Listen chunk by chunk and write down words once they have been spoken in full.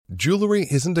Jewelry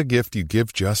isn't a gift you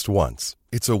give just once.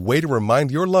 It's a way to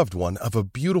remind your loved one of a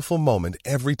beautiful moment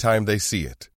every time they see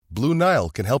it. Blue Nile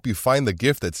can help you find the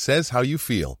gift that says how you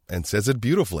feel and says it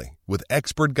beautifully, with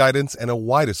expert guidance and a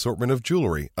wide assortment of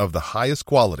jewelry of the highest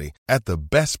quality at the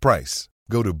best price.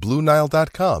 Go to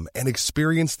BlueNile.com and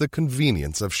experience the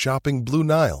convenience of shopping Blue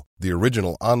Nile, the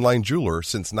original online jeweler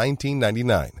since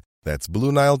 1999. That's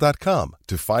BlueNile.com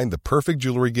to find the perfect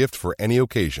jewelry gift for any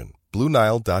occasion.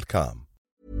 BlueNile.com.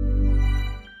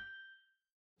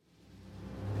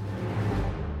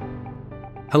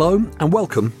 Hello and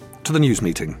welcome to the news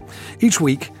meeting. Each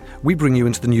week, we bring you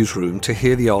into the newsroom to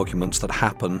hear the arguments that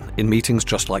happen in meetings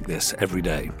just like this every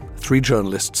day. 3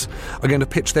 journalists are going to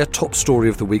pitch their top story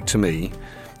of the week to me,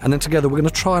 and then together we're going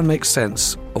to try and make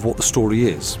sense of what the story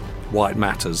is, why it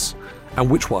matters, and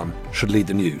which one should lead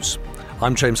the news.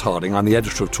 I'm James Harding, I'm the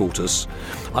editor of Tortoise.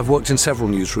 I've worked in several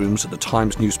newsrooms at the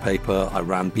Times newspaper, I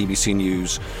ran BBC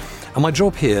News, and my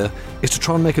job here is to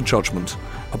try and make a judgment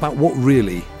about what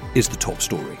really is the top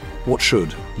story, what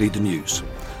should lead the news.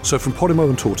 So from Podimo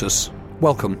and Tortoise,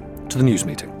 welcome to the news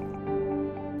meeting.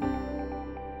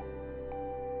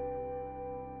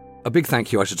 A big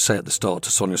thank you, I should say at the start,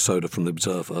 to Sonia Soda from The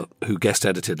Observer, who guest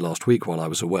edited last week while I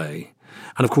was away.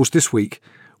 And of course this week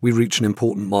we reach an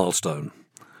important milestone,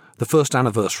 the first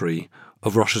anniversary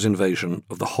of Russia's invasion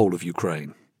of the whole of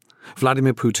Ukraine.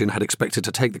 Vladimir Putin had expected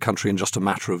to take the country in just a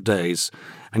matter of days,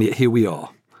 and yet here we are,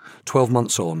 12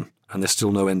 months on, and there's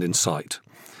still no end in sight.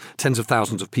 Tens of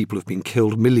thousands of people have been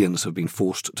killed, millions have been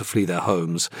forced to flee their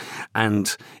homes,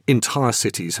 and entire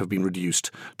cities have been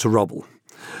reduced to rubble.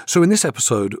 So in this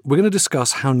episode, we're going to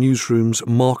discuss how newsrooms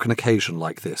mark an occasion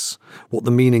like this, what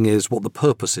the meaning is, what the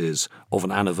purpose is of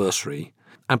an anniversary,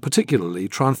 and particularly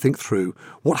try and think through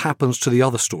what happens to the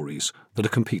other stories that are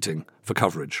competing for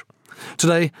coverage.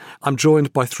 Today, I'm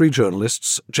joined by 3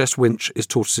 journalists. Jess Winch is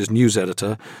Tortoise's news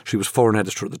editor. She was foreign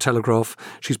editor at The Telegraph.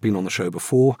 She's been on the show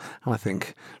before, and I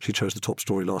think she chose the top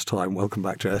story last time. Welcome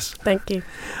back, Jess. Thank you.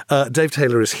 Dave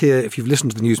Taylor is here. If you've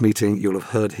listened to the news meeting, you'll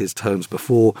have heard his tones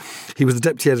before. He was the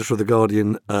deputy editor of The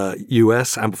Guardian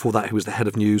US, and before that he was the head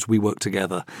of news. We worked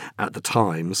together at The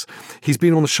Times. He's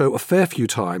been on the show a fair few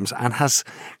times and has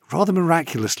rather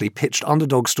miraculously pitched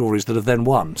underdog stories that have then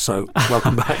won. So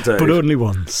welcome back, Dave. But only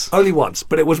once. Only once,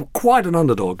 but it was quite an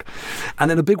underdog.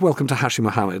 And then a big welcome to Hashi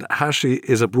Mohammed. Hashi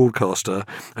is a broadcaster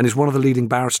and is one of the leading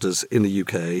barristers in the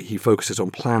UK. He focuses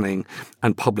on planning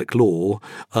and public law,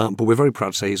 but we're very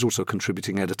proud to say he's also a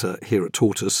contributing editor here at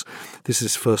Tortoise. This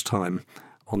is his first time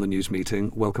on the news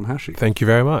meeting. Welcome, Hashi. Thank you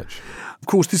very much. Of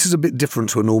course, this is a bit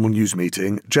different to a normal news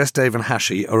meeting. Jess, Dave and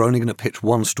Hashi are only going to pitch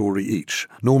one story each.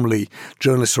 Normally,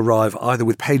 journalists arrive either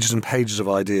with pages and pages of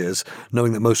ideas,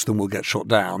 knowing that most of them will get shot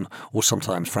down, or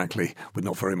sometimes, frankly, with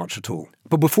not very much at all.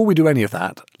 But before we do any of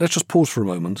that, let's just pause for a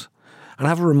moment and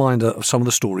have a reminder of some of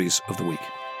the stories of the week.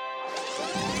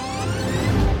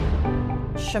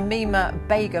 Shamima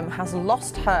Begum has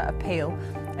lost her appeal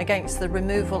against the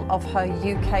removal of her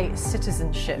UK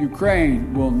citizenship.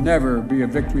 Ukraine will never be a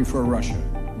victory for Russia.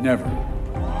 Never.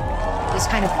 This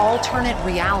kind of alternate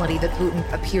reality that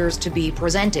Putin appears to be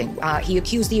presenting. He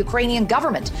accused the Ukrainian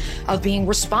government of being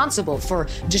responsible for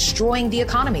destroying the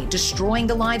economy, destroying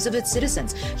the lives of its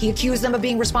citizens. He accused them of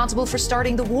being responsible for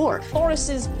starting the war. Boris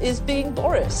is being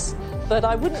Boris, but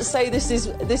I wouldn't say this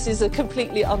is a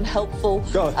completely unhelpful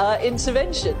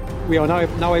intervention. We are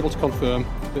now able to confirm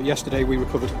that yesterday we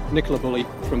recovered Nicola Bulley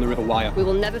from the River Wyre. We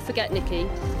will never forget Nikki.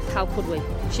 How could we?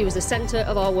 She was the centre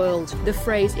of our world. The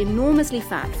phrase enormously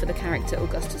fat for the character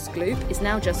Augustus Gloop is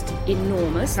now just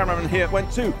enormous. Cameraman here went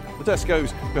to the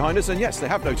Tesco's behind us, and yes, they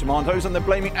have no tomatoes and they're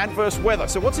blaming adverse weather.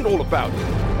 So what's it all about?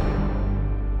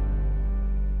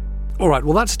 All right,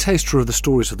 well, that's a taster of the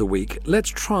stories of the week. Let's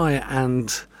try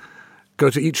and go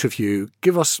to each of you.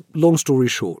 Give us long story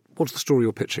short. What's the story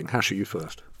you're pitching? Hashi, you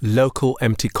first. Local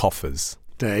empty coffers.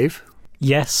 Dave?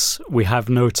 Yes, we have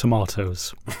no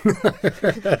tomatoes.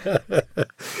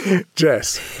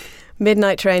 Jess?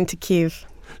 Midnight train to Kyiv.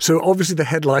 So obviously the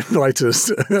headline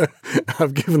writers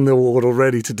have given the award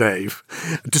already to Dave.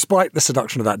 Despite the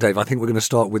seduction of that, Dave, I think we're going to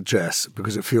start with Jess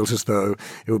because it feels as though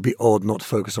it would be odd not to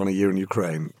focus on a year in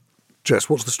Ukraine. Jess,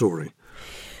 what's the story?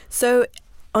 So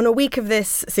on a week of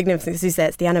this significance, as you say,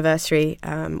 it's the anniversary,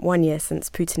 1 year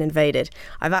since Putin invaded.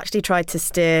 I've actually tried to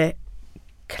steer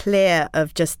clear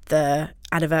of just the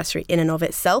anniversary in and of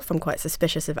itself. I'm quite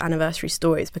suspicious of anniversary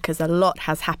stories because a lot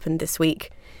has happened this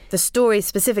week. The story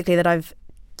specifically that I've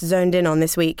zoned in on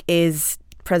this week is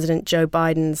President Joe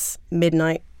Biden's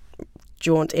midnight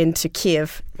jaunt into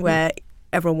Kyiv, where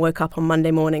everyone woke up on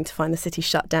Monday morning to find the city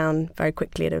shut down. Very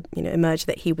quickly it emerged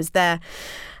that he was there.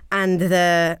 And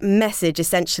the message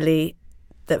essentially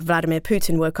that Vladimir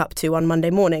Putin woke up to on Monday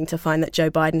morning to find that Joe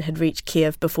Biden had reached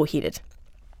Kiev before he did.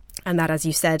 And that, as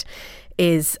you said,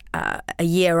 is a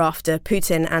year after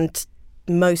Putin and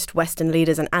most Western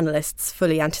leaders and analysts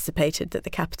fully anticipated that the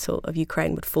capital of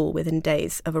Ukraine would fall within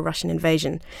days of a Russian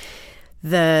invasion.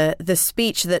 The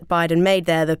speech that Biden made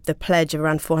there, the pledge of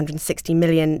around $460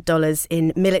 million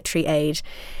in military aid,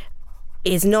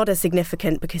 is not as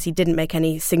significant because he didn't make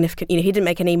any he didn't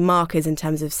make any markers in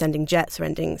terms of sending jets or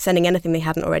sending anything they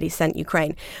hadn't already sent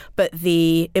Ukraine. But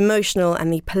the emotional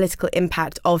and the political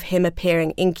impact of him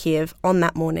appearing in Kiev on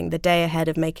that morning, the day ahead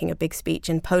of making a big speech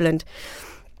in Poland,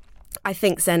 I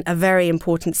think sent a very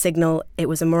important signal. It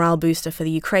was a morale booster for the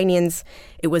Ukrainians.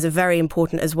 It was a very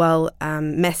important as well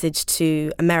message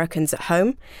to Americans at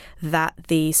home that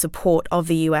the support of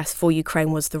the US for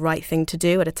Ukraine was the right thing to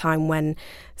do at a time when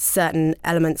certain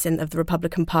elements of the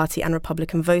Republican Party and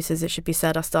Republican voters, it should be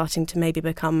said, are starting to maybe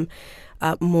become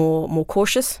more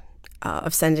cautious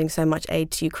of sending so much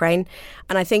aid to Ukraine.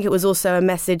 And I think it was also a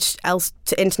message else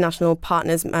to international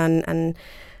partners and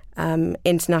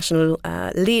international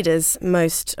leaders.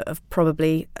 Most of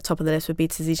probably top of the list would be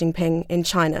to Xi Jinping in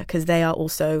China, because they are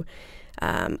also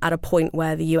at a point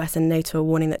where the US and NATO are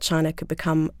warning that China could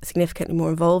become significantly more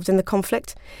involved in the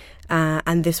conflict.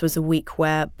 And this was a week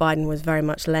where Biden was very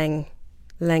much laying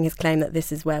his claim that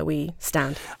this is where we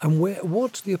stand. And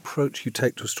what's the approach you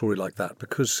take to a story like that?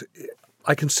 Because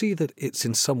I can see that it's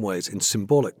in some ways, in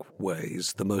symbolic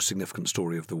ways, the most significant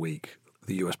story of the week,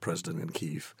 the US president in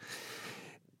Kyiv.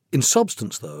 In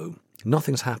substance, though,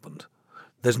 nothing's happened.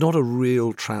 There's not a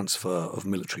real transfer of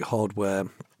military hardware.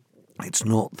 It's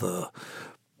not the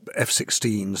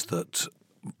F-16s that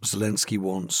Zelensky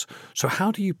wants. So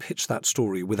how do you pitch that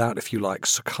story without, if you like,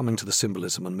 succumbing to the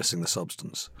symbolism and missing the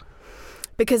substance?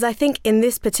 Because I think in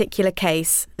this particular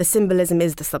case, the symbolism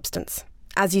is the substance.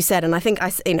 As you said, and I think,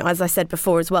 as I said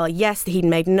before as well, yes, he'd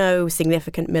made no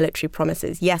significant military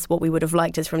promises. Yes, what we would have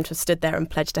liked is for him to have stood there and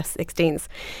pledged F-16s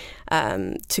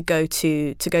to go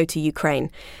to Ukraine.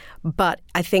 But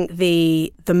I think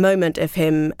the moment of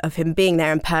him being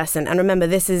there in person, and remember,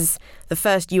 this is the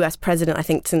first US president, I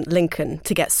think, since Lincoln,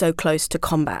 to get so close to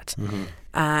combat.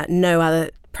 Mm-hmm. No other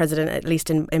president, at least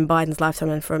in Biden's lifetime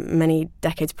and for many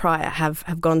decades prior,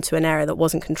 have gone to an area that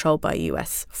wasn't controlled by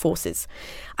US forces.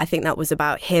 I think that was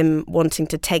about him wanting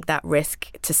to take that risk,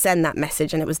 to send that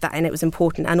message, and it was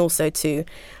important, and also to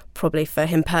probably for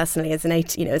him personally as an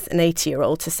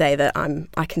 80-year-old to say that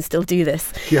I can still do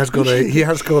this. He has got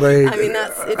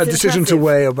a decision to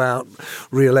weigh about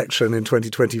re-election in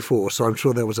 2024. So I'm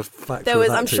sure there was a factor.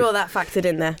 I'm sure that factored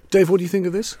in there. Dave, what do you think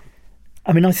of this?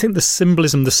 I mean, I think the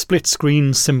symbolism, the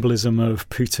split-screen symbolism of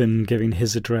Putin giving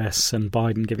his address and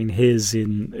Biden giving his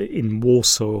in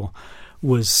Warsaw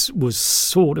was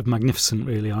sort of magnificent,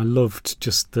 really. I loved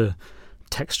just the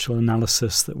textual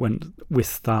analysis that went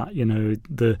with that,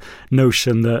 the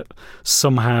notion that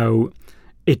somehow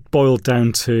it boiled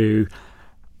down to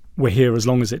we're here as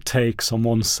long as it takes on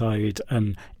one side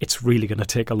and it's really going to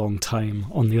take a long time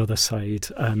on the other side.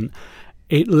 And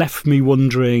it left me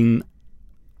wondering,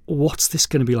 what's this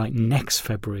going to be like next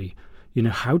February?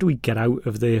 How do we get out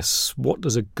of this? What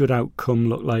does a good outcome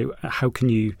look like? How can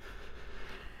you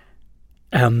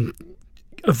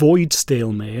avoid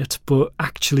stalemate, but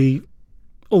actually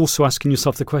also asking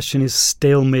yourself the question, is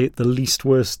stalemate the least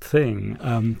worst thing?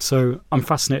 So I'm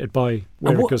fascinated by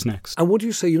where it goes next. And what do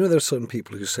you say? There are certain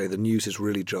people who say the news is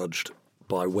really judged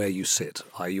by where you sit,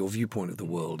 i.e. your viewpoint of the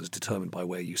world is determined by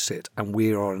where you sit. And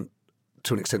we are,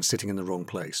 to an extent, sitting in the wrong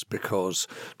place because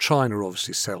China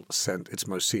obviously sent its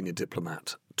most senior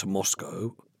diplomat to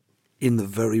Moscow in the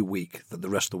very week that the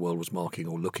rest of the world was marking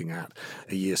or looking at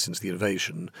a year since the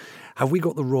invasion. Have we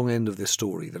got the wrong end of this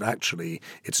story, that actually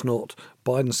it's not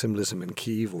Biden's symbolism in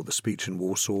Kyiv or the speech in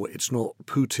Warsaw, it's not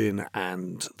Putin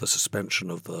and the suspension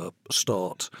of the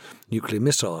START nuclear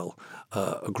missile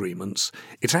agreements,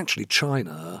 it's actually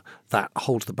China that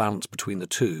holds the balance between the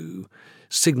two,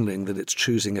 signalling that it's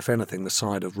choosing, if anything, the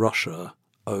side of Russia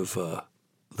over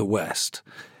the West.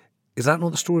 Is that not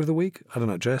the story of the week? I don't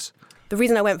know, Jess? The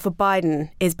reason I went for Biden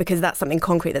is because that's something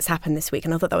concrete that's happened this week.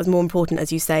 And I thought that was more important, as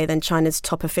you say, than China's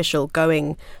top official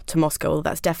going to Moscow.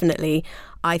 That's definitely,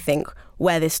 I think,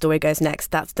 where this story goes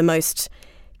next. That's the next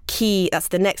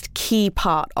key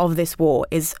part of this war,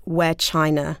 is where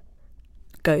China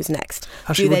goes next.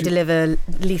 Do they deliver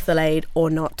lethal aid or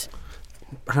not?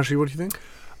 Hashi, what do you think?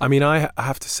 I mean, I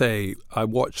have to say, I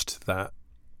watched that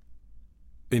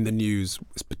in the news,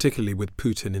 particularly with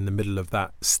Putin in the middle of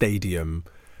that stadium.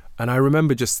 And I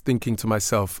remember just thinking to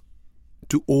myself,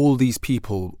 do all these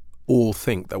people all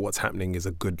think that what's happening is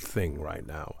a good thing right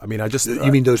now. I mean,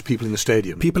 You mean those people in the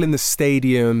stadium? People in the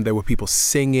stadium, there were people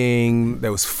singing,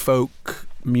 there was folk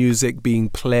music being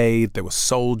played, there were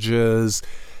soldiers,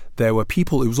 there were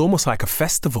people, it was almost like a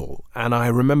festival. And I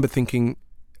remember thinking,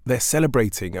 they're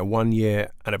celebrating a 1-year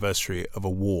anniversary of a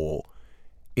war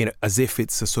as if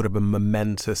it's a sort of a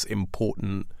momentous,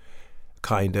 important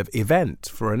kind of event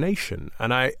for a nation.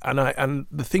 And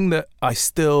the thing that I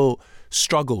still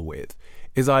struggle with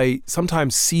is I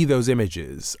sometimes see those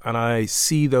images and I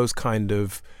see those kind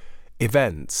of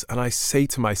events and I say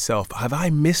to myself, have I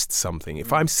missed something?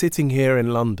 If I'm sitting here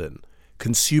in London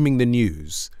consuming the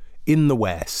news in the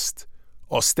West,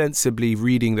 ostensibly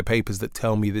reading the papers that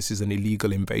tell me this is an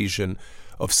illegal invasion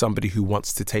of somebody who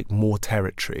wants to take more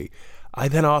territory, I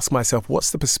then ask myself,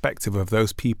 what's the perspective of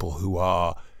those people who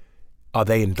are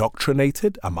they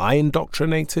indoctrinated? Am I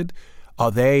indoctrinated?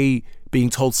 Are they being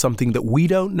told something that we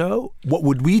don't know? What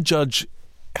would we judge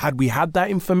had we had that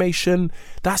information?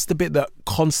 That's the bit that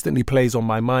constantly plays on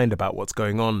my mind about what's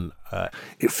going on.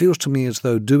 It feels to me as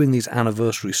though doing these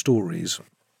anniversary stories,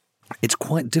 it's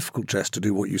quite difficult, Jess, to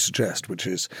do what you suggest, which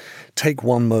is take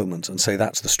one moment and say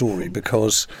that's the story,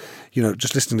 because,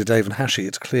 just listening to Dave and Hashi,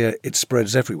 it's clear it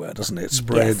spreads everywhere, doesn't it? It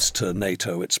spreads to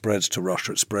NATO, it spreads to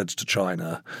Russia, it spreads to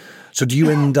China. So do you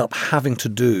end up having to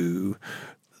do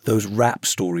those rap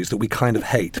stories that we kind of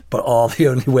hate but are the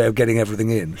only way of getting everything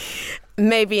in?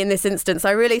 Maybe in this instance,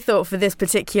 I really thought for this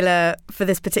particular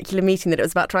meeting that it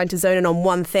was about trying to zone in on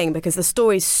one thing, because the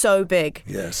story's so big.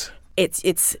 Yes.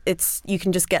 It's you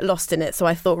can just get lost in it. So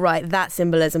I thought, right, that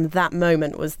symbolism, that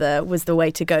moment was the way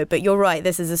to go. But you're right,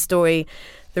 this is a story.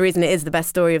 The reason it is the best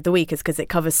story of the week is because it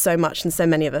covers so much and so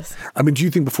many of us. I mean, do you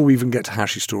think before we even get to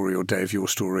Hashi's story or Dave, your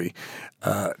story,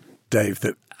 Dave,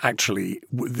 that actually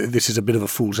this is a bit of a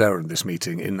fool's errand, this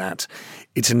meeting, in that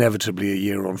it's inevitably a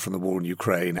year on from the war in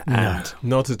Ukraine? And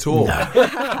not at all.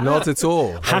 Not at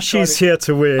all. Hashi's here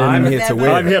to win. I'm here to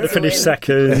win. I'm here to finish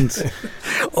second.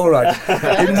 All right.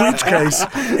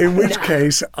 In which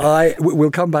case,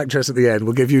 we'll come back, Jess, at the end.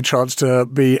 We'll give you a chance to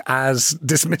be as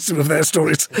dismissive of their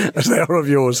stories as they are of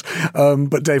yours.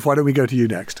 But Dave, why don't we go to you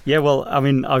next? Yeah, well, I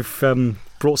mean, I've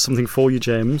brought something for you,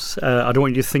 James. I don't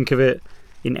want you to think of it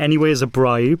in any way as a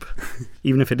bribe,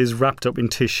 even if it is wrapped up in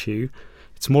tissue.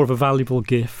 It's more of a valuable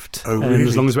gift, really?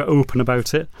 As long as we're open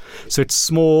about it. So it's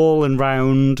small and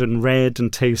round and red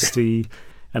and tasty.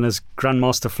 And as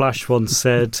Grandmaster Flash once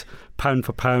said, pound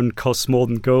for pound costs more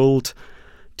than gold.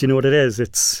 Do you know what it is?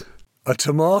 It's a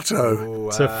tomato. Oh, wow.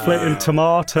 It's a flipping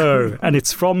tomato, and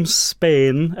it's from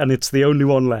Spain, and it's the only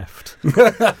one left.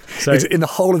 So it's in the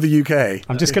whole of the UK.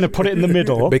 I'm just going to put it in the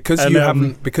middle because and, you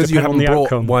haven't brought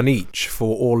outcome. one each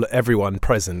for everyone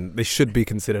present. This should be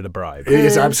considered a bribe. It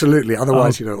is, absolutely.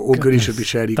 Otherwise, all goodies should be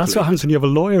shared equally. That's what happens when you have a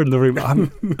lawyer in the room.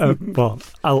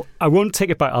 I won't take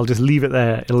it back. I'll just leave it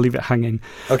there. It'll leave it hanging.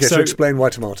 Okay, so explain why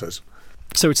tomatoes.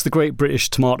 So it's the great British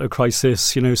tomato crisis.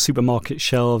 Supermarket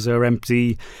shelves are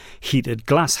empty. Heated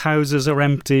glass houses are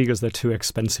empty because they're too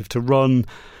expensive to run.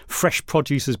 Fresh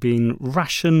produce has been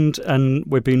rationed, and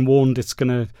we're being warned it's going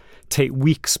to take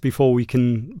weeks before we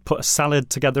can put a salad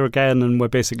together again, and we're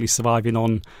basically surviving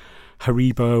on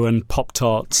Haribo and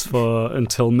Pop-Tarts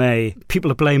until May. People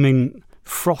are blaming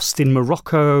frost in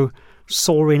Morocco,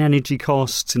 soaring energy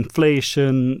costs,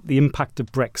 inflation, the impact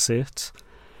of Brexit.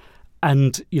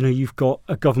 And, you've got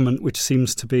a government which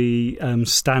seems to be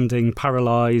standing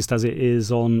paralysed as it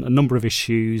is on a number of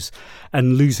issues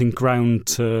and losing ground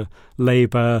to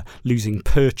Labour, losing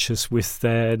purchase with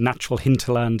their natural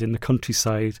hinterland in the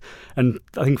countryside. And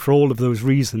I think for all of those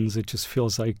reasons, it just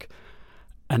feels like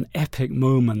an epic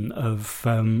moment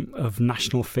of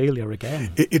national failure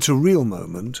again. It's a real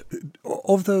moment.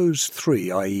 Of those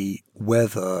three, i.e.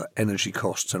 weather, energy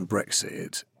costs and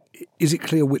Brexit, is it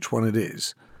clear which one it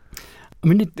is? I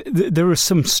mean, there are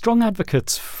some strong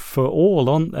advocates for all,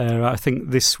 aren't there? I think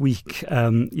this week,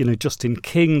 Justin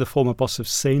King, the former boss of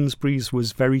Sainsbury's,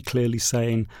 was very clearly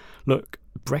saying, look,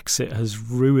 Brexit has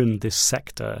ruined this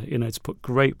sector. It's put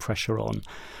great pressure on.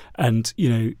 And,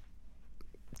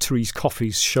 Therese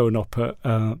Coffey's shown up at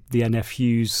the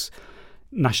NFU's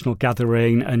national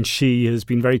gathering, and she has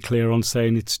been very clear on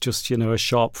saying it's just, a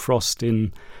sharp frost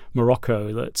in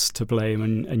Morocco that's to blame,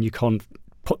 and you can't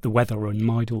put the weather on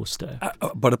my doorstep.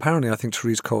 But apparently I think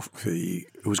Therese Coffey,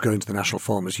 who was going to the National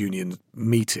Farmers Union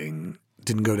meeting,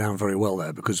 didn't go down very well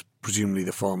there, because presumably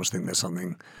the farmers think there's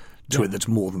something to it that's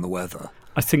more than the weather.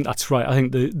 I think that's right. I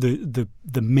think the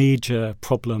major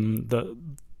problem that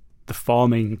the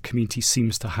farming community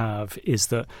seems to have is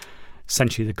that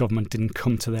essentially the government didn't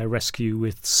come to their rescue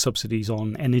with subsidies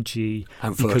on energy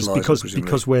and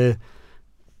because we're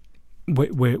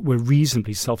we're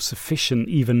reasonably self-sufficient,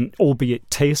 even albeit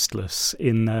tasteless,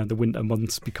 in the winter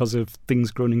months because of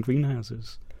things grown in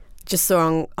greenhouses. Just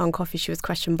saw on Coffee, she was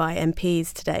questioned by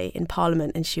MPs today in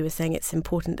Parliament, and she was saying it's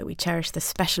important that we cherish the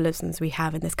specialisms we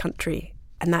have in this country,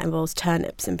 and that involves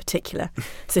turnips in particular.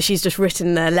 So she's just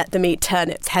written the "Let them eat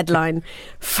turnips" headline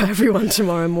for everyone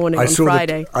tomorrow morning on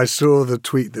Friday. I saw the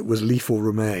tweet that was "Leave or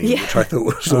Remain," which I thought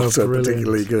was also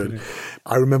particularly good. Yeah.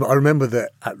 I remember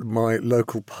that at my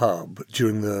local pub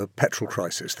during the petrol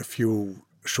crisis, the fuel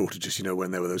shortages, when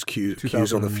there were those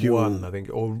queues on the fuel, I think,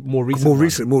 or more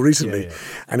recently, yeah.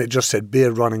 And it just said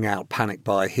beer running out, panic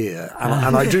buy here,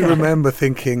 and I do remember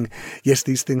thinking, yes,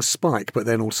 these things spike, but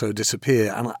then also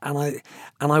disappear, and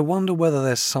I wonder whether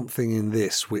there's something in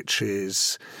this which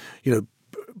is,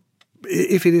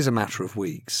 if it is a matter of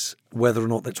weeks, whether or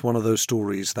not it's one of those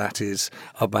stories that is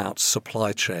about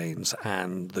supply chains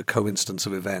and the coincidence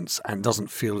of events and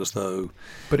doesn't feel as though...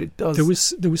 But it does...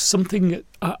 There was something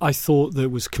I thought that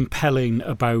was compelling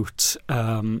about,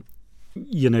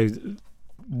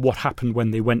 what happened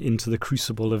when they went into the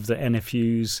crucible of the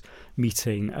NFU's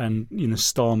meeting, and,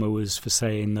 Starmer was for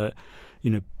saying that,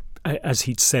 as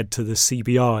he'd said to the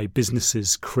CBI,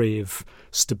 businesses crave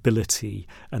stability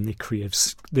and they crave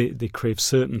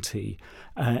certainty,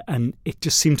 and it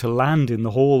just seemed to land in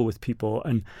the hall with people.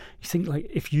 And you think, like,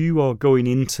 if you are going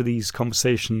into these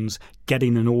conversations,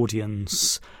 getting an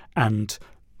audience and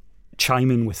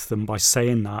chiming with them by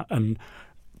saying that and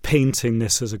painting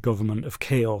this as a government of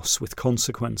chaos with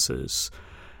consequences,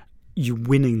 you're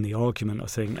winning the argument, I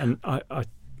think. And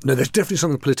No, there's definitely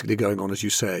something politically going on, as you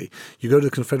say. You go to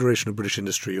the Confederation of British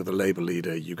Industry, you're the Labour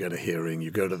leader, you get a hearing. You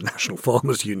go to the National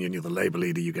Farmers Union, you're the Labour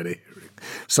leader, you get a hearing.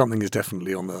 Something is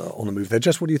definitely on the move there.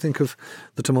 Jess, what do you think of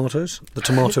the tomatoes, the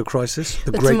tomato crisis,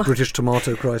 the great British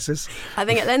tomato crisis? I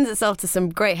think it lends itself to some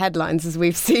great headlines, as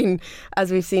we've seen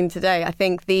today. I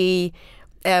think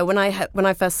when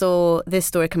I first saw this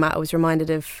story come out, I was reminded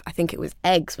of, I think it was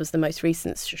eggs was the most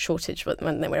recent shortage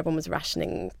when everyone was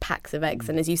rationing packs of eggs.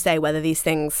 And as you say, whether these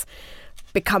things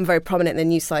become very prominent in the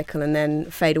news cycle and then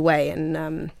fade away. And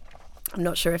I'm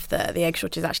not sure if the egg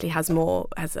shortage actually has a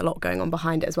lot going on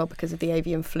behind it as well, because of the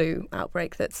avian flu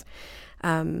outbreak that's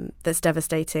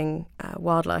devastating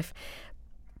wildlife.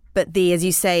 But as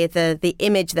you say, the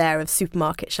image there of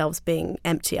supermarket shelves being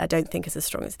empty, I don't think is as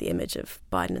strong as the image of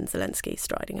Biden and Zelensky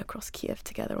striding across Kiev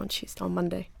together on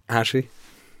Monday. Hashi?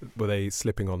 Were they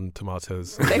slipping on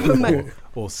tomatoes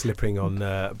or slipping on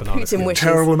bananas?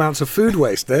 Terrible amounts of food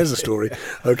waste. There's a story.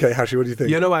 Okay, Hashi, what do you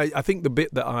think? I think the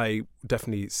bit that I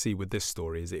definitely see with this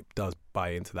story is it does buy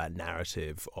into that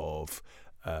narrative of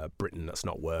Britain that's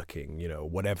not working,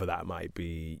 whatever that might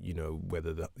be,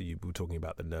 whether you were talking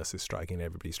about the nurses striking,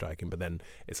 everybody striking, but then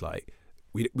it's like,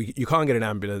 you can't get an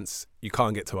ambulance, you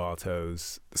can't get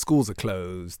tomatoes, the schools are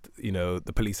closed,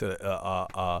 the police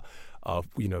are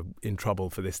in trouble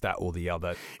for this, that, or the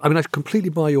other. I mean, I completely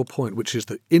buy your point, which is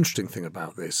the interesting thing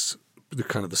about this, the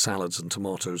kind of the salads and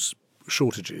tomatoes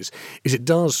shortages, is it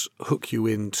does hook you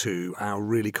into our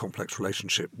really complex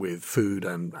relationship with food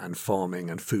and farming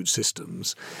and food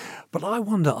systems. But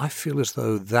I feel as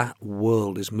though that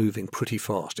world is moving pretty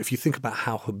fast. If you think about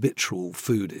how habitual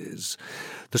food is,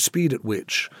 the speed at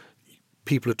which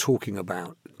people are talking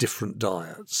about different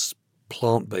diets,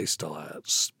 plant-based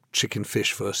diets, chicken,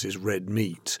 fish versus red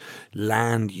meat,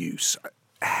 land use,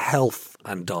 health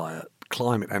and diet,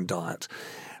 climate and diet.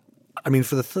 I mean,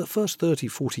 for the first 30,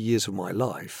 40 years of my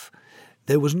life,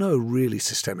 there was no really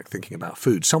systemic thinking about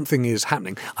food. Something is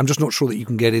happening. I'm just not sure that you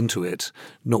can get into it.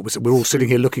 We're all sitting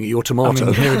here looking at your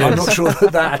tomato. I'm not sure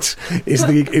that is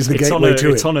the gateway to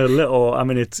it. It's on a little. I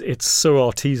mean, it's so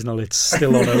artisanal. It's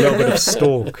still on a little bit of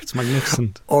stalk. It's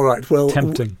magnificent. All right. Well,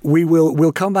 tempting.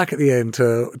 We'll come back at the end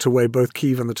to weigh both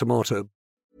Kyiv and the tomato.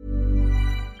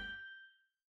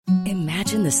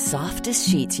 Imagine the softest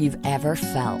sheets you've ever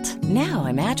felt. Now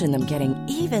imagine them getting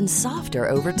even softer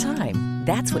over time.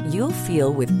 That's what you'll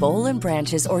feel with Boll &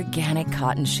 Branch's organic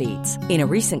cotton sheets. In a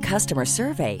recent customer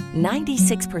survey,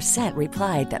 96%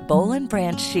 replied that Boll &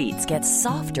 Branch sheets get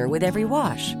softer with every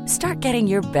wash. Start getting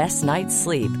your best night's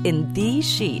sleep in these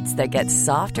sheets that get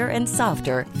softer and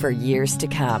softer for years to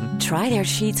come. Try their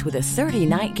sheets with a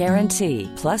 30-night guarantee.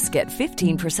 Plus, get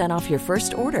 15% off your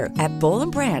first order at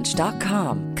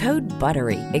bollandbranch.com. Code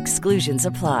BUTTERY. Exclusions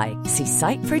apply. See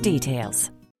site for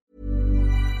details.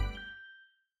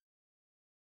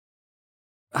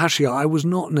 Hashi, I was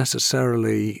not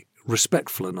necessarily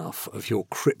respectful enough of your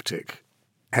cryptic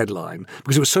headline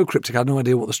because it was so cryptic I had no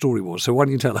idea what the story was. So why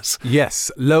don't you tell us?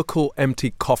 Yes, local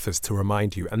empty coffers to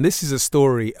remind you. And this is a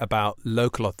story about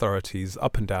local authorities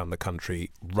up and down the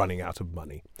country running out of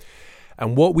money.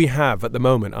 And what we have at the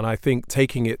moment, and I think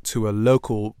taking it to a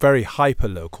local, very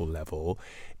hyper-local level,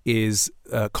 is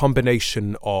a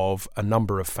combination of a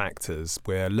number of factors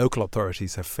where local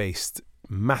authorities have faced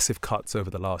massive cuts over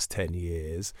the last 10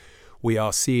 years. We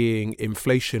are seeing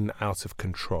inflation out of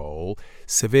control,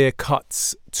 severe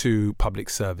cuts to public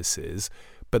services.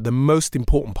 But the most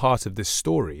important part of this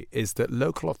story is that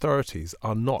local authorities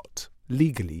are not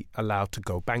legally allowed to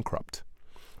go bankrupt,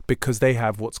 because they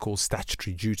have what's called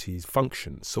statutory duties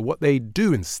functions. So what they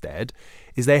do instead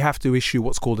is they have to issue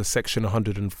what's called a Section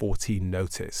 114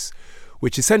 notice,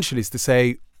 which essentially is to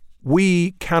say,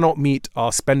 we cannot meet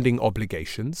our spending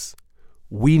obligations.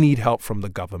 We need help from the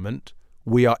government.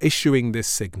 We are issuing this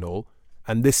signal,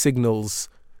 and this signals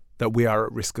that we are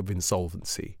at risk of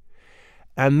insolvency.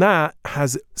 And that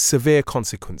has severe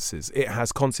consequences. It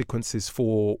has consequences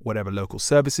for whatever local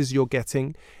services you're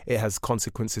getting. It has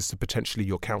consequences to potentially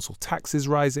your council taxes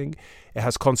rising. It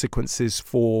has consequences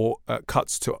for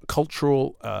cuts to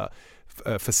cultural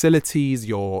facilities,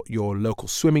 your local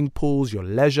swimming pools, your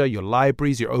leisure, your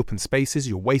libraries, your open spaces,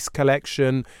 your waste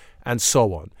collection, and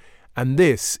so on. And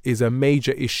this is a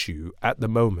major issue at the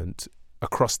moment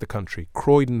across the country.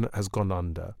 Croydon has gone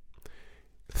under.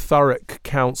 Thurrock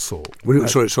Council.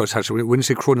 Sorry, actually, when you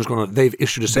say Croydon's gone under, they've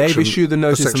issued a section. They've issued the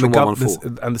notice,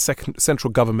 and the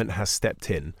central government has stepped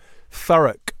in.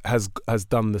 Thurrock has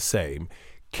done the same.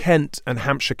 Kent and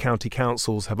Hampshire County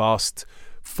Councils have asked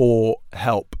for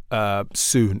help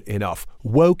soon enough.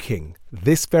 Woking,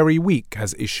 this very week,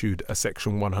 has issued a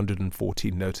Section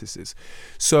 114 notices.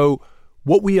 So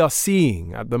what we are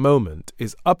seeing at the moment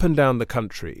is up and down the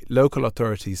country, local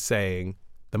authorities saying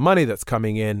the money that's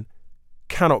coming in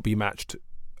cannot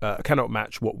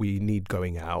match what we need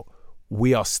going out.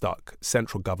 We are stuck.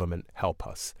 Central government, help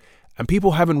us. And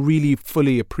people haven't really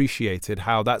fully appreciated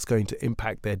how that's going to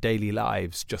impact their daily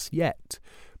lives just yet.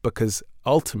 Because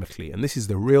ultimately, and this is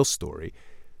the real story,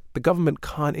 the government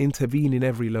can't intervene in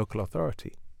every local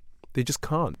authority. They just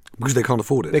can't. Because they can't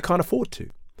afford it. They can't afford to.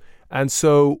 And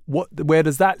so where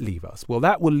does that leave us? Well,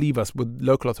 that will leave us with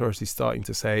local authorities starting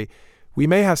to say, we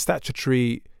may have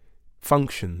statutory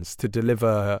functions to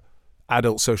deliver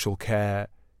adult social care.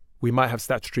 We might have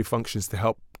statutory functions to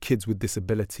help kids with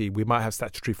disability. We might have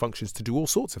statutory functions to do all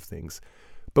sorts of things.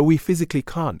 But we physically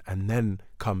can't. And then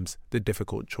comes the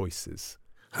difficult choices.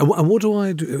 And what do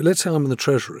I do? Let's say I'm in the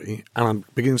Treasury and I'm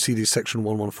beginning to see these Section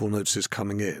 114 notices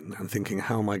coming in and thinking,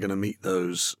 how am I going to meet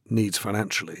those needs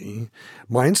financially?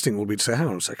 My instinct will be to say, hang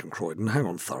on a second, Croydon, hang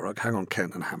on Thurrock, hang on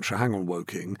Kent and Hampshire, hang on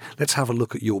Woking. Let's have a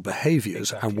look at your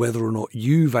behaviours and whether or not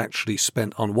you've actually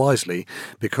spent unwisely,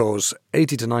 because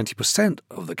 80 to 90%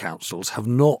 of the councils have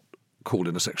not called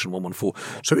in a Section 114.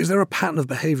 So is there a pattern of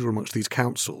behaviour amongst these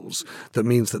councils that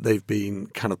means that they've been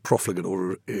kind of profligate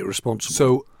or irresponsible?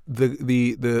 So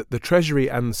the Treasury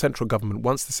and the central government,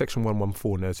 once the Section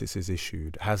 114 notice is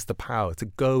issued, has the power to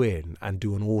go in and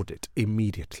do an audit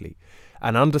immediately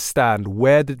and understand,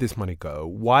 where did this money go?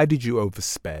 Why did you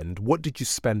overspend? What did you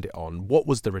spend it on? What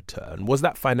was the return? Was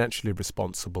that financially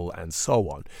responsible? And so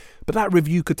on. But that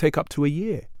review could take up to a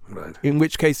year. Right. In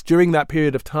which case, during that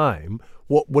period of time,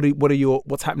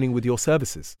 what's happening with your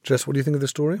services? Jess, what do you think of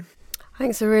this story? I think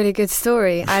it's a really good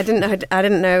story. I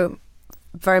didn't know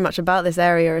very much about this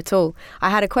area at all. I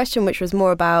had a question which was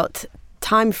more about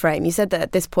time frame. You said that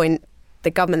at this point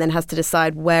the government then has to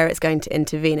decide where it's going to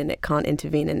intervene, and it can't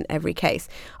intervene in every case.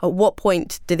 At what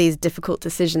point do these difficult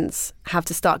decisions have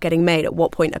to start getting made? At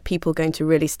what point are people going to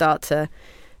really start to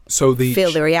feel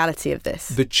the reality of this?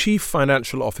 The chief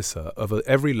financial officer of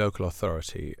every local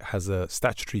authority has a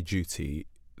statutory duty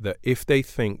that if they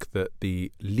think that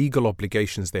the legal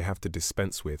obligations they have to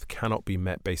dispense with cannot be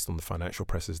met based on the financial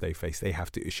pressures they face, they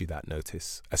have to issue that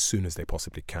notice as soon as they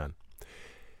possibly can.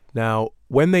 Now,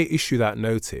 when they issue that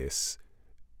notice,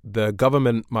 the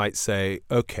government might say,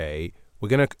 okay, we're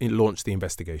going to launch the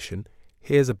investigation.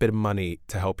 Here's a bit of money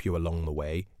to help you along the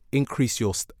way. Increase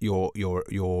your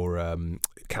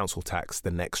council tax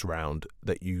the next round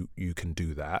that you can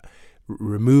do that.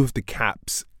 Remove the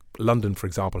caps. London, for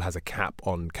example, has a cap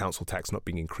on council tax not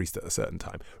being increased at a certain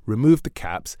time. Remove the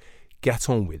caps, get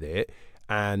on with it,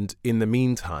 and in the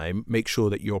meantime, make sure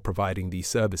that you're providing these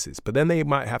services. But then they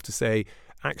might have to say,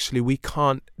 actually, we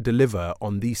can't deliver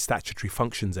on these statutory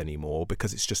functions anymore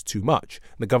because it's just too much.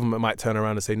 The government might turn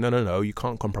around and say, no, you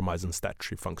can't compromise on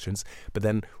statutory functions. But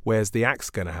then where's the axe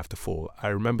going to have to fall? I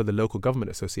remember the local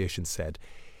government association said,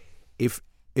 if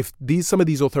some of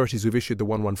these authorities who've issued the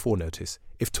 114 notice,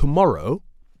 if tomorrow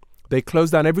they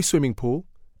closed down every swimming pool,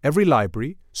 every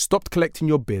library, stopped collecting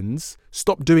your bins,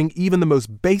 stopped doing even the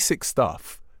most basic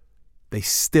stuff, they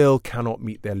still cannot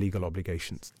meet their legal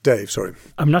obligations. Dave, sorry.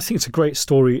 I mean, I think it's a great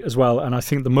story as well. And I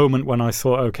think the moment when I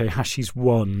thought, OK, Hashi's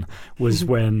won was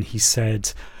when he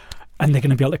said, and they're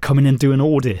going to be able to come in and do an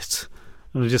audit.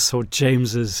 And I just saw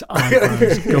James's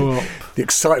eyebrows go up. The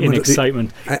excitement. In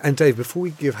excitement. And Dave, before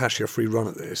we give Hashi a free run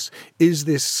at this, is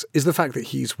the fact that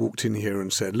he's walked in here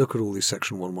and said, look at all these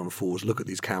Section 114s, look at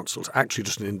these councils, actually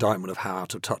just an indictment of how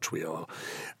out of touch we are?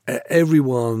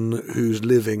 Everyone who's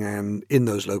living and in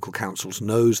those local councils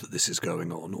knows that this is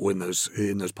going on, or in those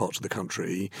parts of the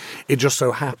country. It just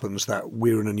so happens that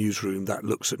we're in a newsroom that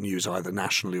looks at news either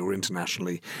nationally or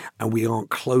internationally, and we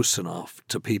aren't close enough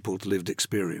to people's lived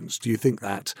experience. Do you think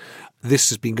that this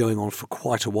has been going on for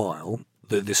quite a while,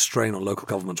 this strain on local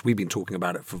governments? We've been talking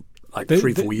about it for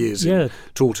 3-4 years in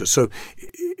Tortoise. So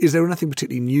is there anything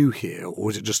particularly new here, or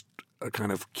is it just a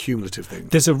kind of cumulative thing?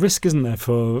 There's a risk, isn't there,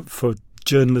 for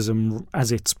journalism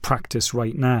as it's practiced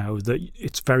right now, that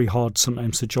it's very hard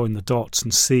sometimes to join the dots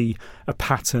and see a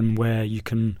pattern where you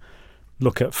can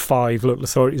look at 5 local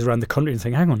authorities around the country and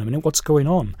think, hang on a minute, what's going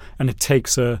on? And it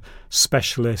takes a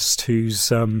specialist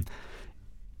who's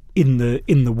in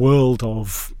the world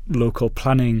of local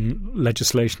planning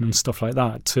legislation and stuff like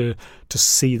that to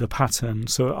see the pattern.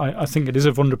 So I think it is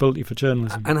a vulnerability for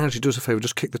journalism. And actually, do us a favour,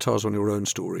 just kick the tires on your own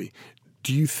story.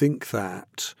 Do you think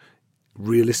that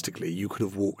realistically you could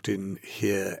have walked in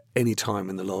here any time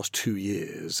in the last 2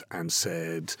 years and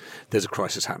said there's a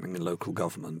crisis happening in local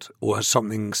government, or has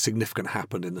something significant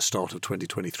happened in the start of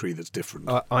 2023 that's different?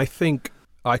 I think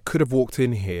I could have walked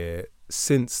in here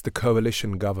since the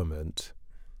coalition government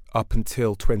up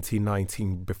until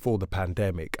 2019, before the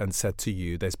pandemic, and said to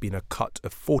you there's been a cut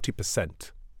of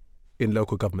 40% in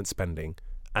local government spending,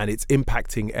 and it's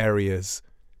impacting areas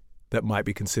that might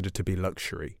be considered to be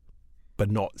luxury but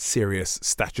not serious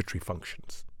statutory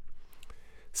functions.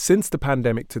 Since the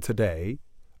pandemic to today,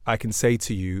 I can say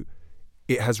to you,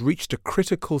 it has reached a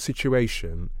critical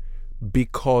situation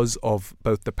because of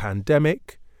both the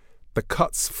pandemic, the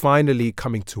cuts finally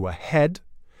coming to a head,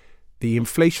 the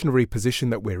inflationary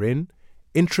position that we're in,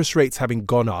 interest rates having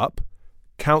gone up,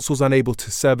 councils unable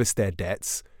to service their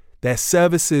debts, their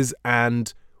services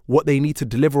and what they need to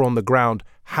deliver on the ground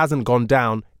hasn't gone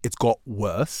down, it's got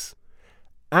worse.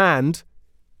 And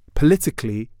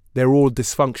politically, they're all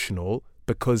dysfunctional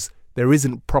because there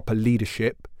isn't proper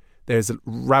leadership. There's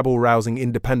rabble-rousing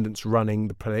independents running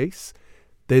the place.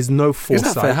 There's no foresight.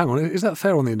 Is that fair? Hang on. Is that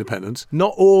fair on the independents?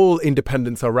 Not all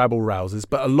independents are rabble-rousers,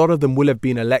 but a lot of them will have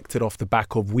been elected off the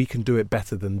back of we can do it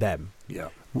better than them. Yeah.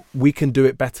 We can do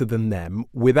it better than them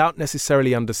without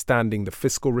necessarily understanding the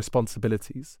fiscal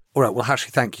responsibilities. All right. Well,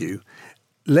 Hashi, thank you.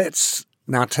 Let's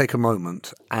now take a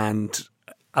moment and,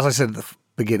 as I said at the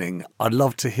beginning, I'd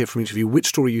love to hear from each of you which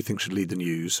story you think should lead the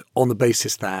news on the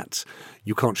basis that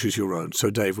you can't choose your own. So,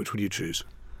 Dave, which would you choose?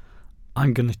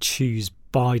 I'm going to choose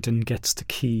Biden gets to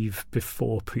Kyiv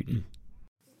before Putin.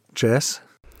 Jess?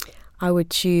 I would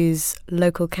choose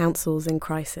local councils in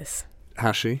crisis.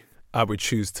 Hashi? I would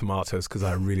choose tomatoes because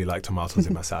I really like tomatoes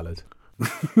in my salad.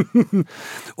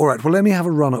 All right, well, let me have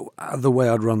a run at the way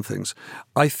I'd run things.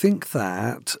 I think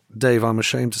that, Dave, I'm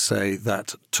ashamed to say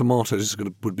that tomatoes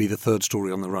would be the third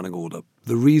story on the running order.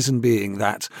 The reason being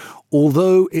that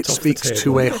although it speaks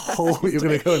to a whole... We're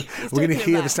going to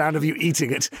hear the sound of you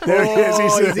eating it. There he is.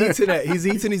 He's eating it. He's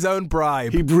eating his own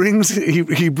bribe. He brings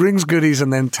goodies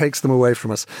and then takes them away from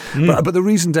us. But the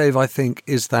reason, Dave, I think,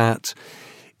 is that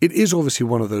it is obviously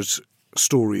one of those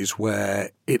stories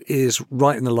where it is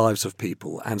right in the lives of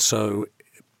people. And so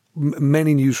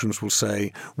many newsrooms will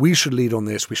say, we should lead on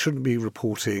this. We shouldn't be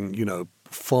reporting,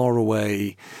 far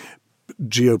away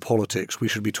geopolitics. We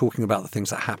should be talking about the things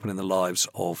that happen in the lives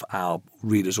of our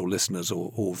readers or listeners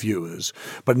or viewers.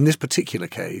 But in this particular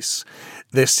case,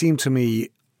 there seemed to me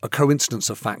a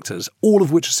coincidence of factors, all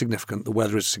of which are significant. The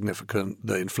weather is significant,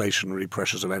 the inflationary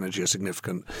pressures of energy are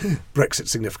significant,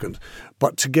 Brexit's significant.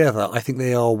 But together, I think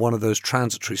they are one of those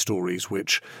transitory stories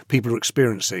which people are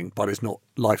experiencing, but is not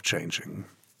life-changing.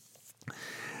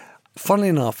 Funnily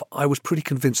enough, I was pretty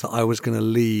convinced that I was going to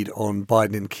lead on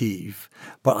Biden in Kyiv,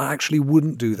 but I actually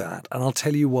wouldn't do that. And I'll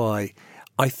tell you why.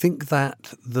 I think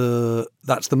that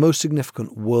that's the most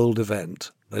significant world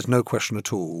event. There's no question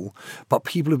at all. But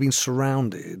people have been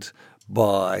surrounded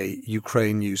by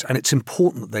Ukraine news. And it's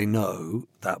important that they know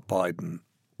that Biden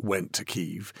went to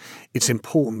Kyiv. It's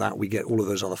important that we get all of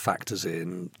those other factors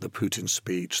in, the Putin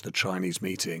speech, the Chinese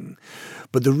meeting.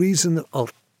 But the reason that I'll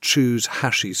choose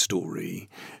Hashi's story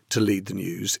to lead the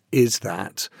news is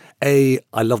that, I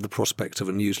love the prospect of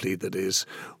a news lead that is,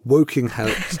 Woking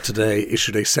Health today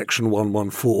issued a Section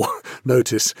 114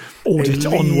 notice. Audit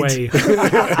on way.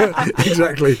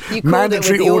 Exactly.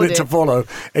 Mandatory audit to follow.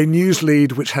 A news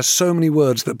lead which has so many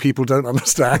words that people don't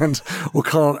understand or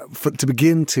can't to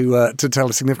begin to tell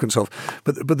the significance of.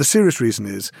 But the serious reason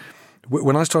is,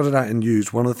 when I started out in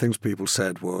news, one of the things people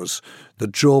said was the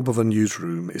job of a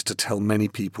newsroom is to tell many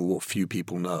people what few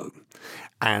people know.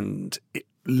 And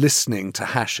listening to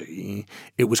Hashi,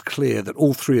 it was clear that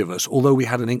all three of us, although we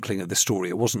had an inkling of this story,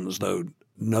 it wasn't as though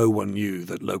no one knew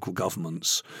that local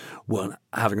governments weren't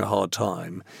having a hard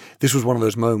time. This was one of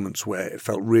those moments where it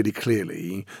felt really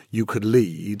clearly you could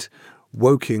lead.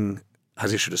 Woking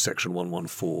has issued a Section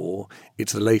 114.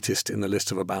 It's the latest in the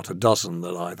list of about a dozen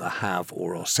that either have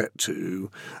or are set to.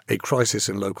 A crisis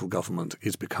in local government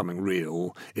is becoming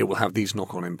real. It will have these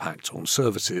knock-on impacts on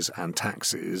services and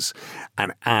taxes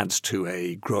and adds to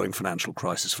a growing financial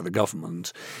crisis for the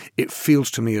government. It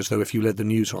feels to me as though if you led the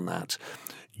news on that,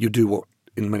 you do what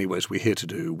in many ways we're here to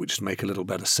do, which is make a little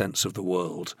better sense of the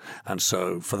world. And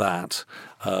so for that,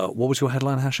 what was your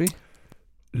headline, Hashi?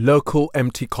 Local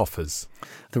empty coffers. I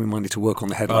think we might need to work on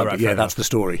the headline, right, but yeah, that's the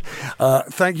story.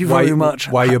 Thank you very much.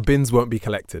 Why your bins won't be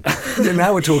collected.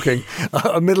 Now we're talking.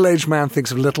 A middle-aged man thinks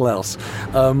of little else.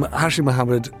 Hashi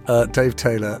Mohammed, Dave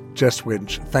Taylor, Jess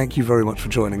Winch, thank you very much for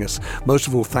joining us. Most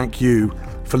of all, thank you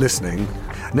for listening.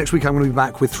 Next week I'm going to be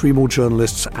back with 3 more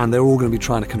journalists, and they're all going to be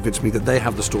trying to convince me that they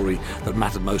have the story that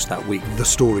mattered most that week, the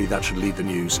story that should lead the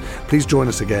news. Please join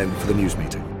us again for the news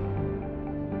meeting.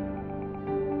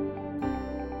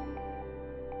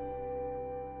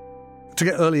 To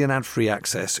get early and ad-free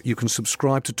access, you can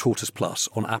subscribe to Tortoise Plus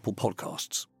on Apple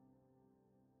Podcasts.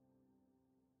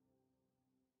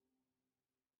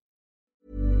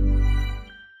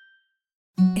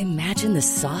 Imagine the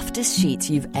softest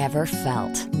sheets you've ever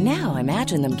felt. Now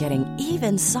imagine them getting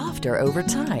even softer over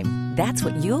time. That's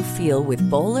what you'll feel with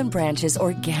Boll & Branch's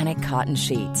organic cotton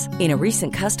sheets. In a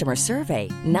recent customer survey,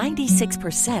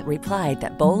 96% replied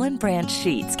that Boll & Branch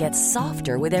sheets get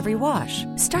softer with every wash.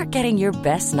 Start getting your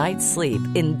best night's sleep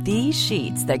in these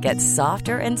sheets that get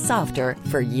softer and softer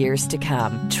for years to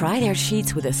come. Try their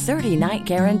sheets with a 30-night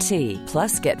guarantee.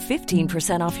 Plus, get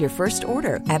 15% off your first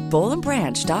order at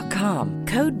bollandbranch.com.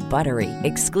 Code BUTTERY.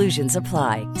 Exclusions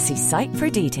apply. See site for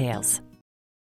details.